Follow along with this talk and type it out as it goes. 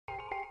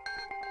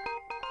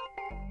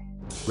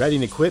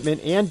Redding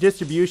Equipment and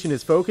Distribution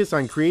is focused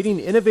on creating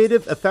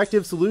innovative,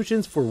 effective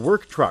solutions for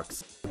work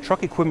trucks.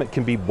 Truck equipment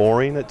can be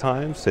boring at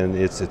times, and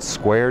it's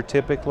square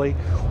typically.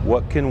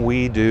 What can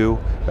we do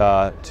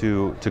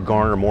to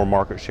garner more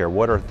market share?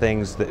 What are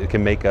things that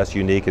can make us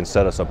unique and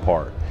set us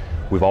apart?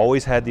 We've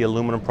always had the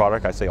aluminum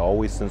product. I say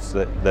always since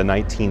the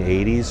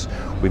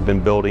 1980s. We've been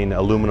building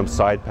aluminum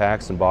side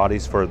packs and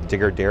bodies for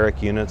digger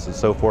derrick units and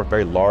so forth,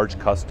 very large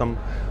custom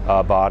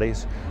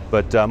bodies.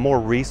 But more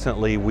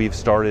recently, we've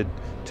started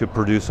to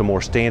produce a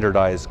more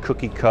standardized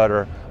cookie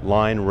cutter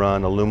line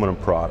run aluminum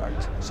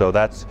product. So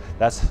that's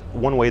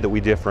one way that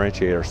we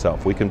differentiate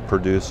ourselves. We can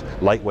produce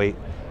lightweight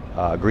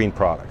green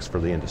products for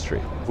the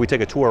industry. If we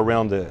take a tour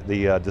around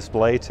the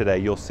display today,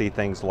 you'll see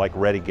things like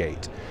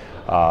ReadyGate.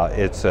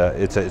 It's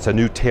a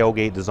new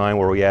tailgate design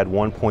where we add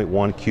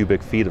 1.1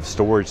 cubic feet of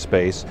storage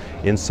space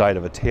inside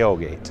of a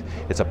tailgate.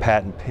 It's a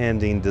patent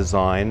pending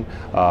design.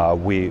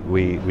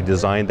 We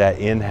designed that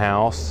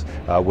in-house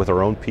with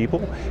our own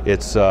people.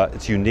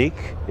 It's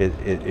unique,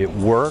 it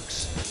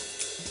works.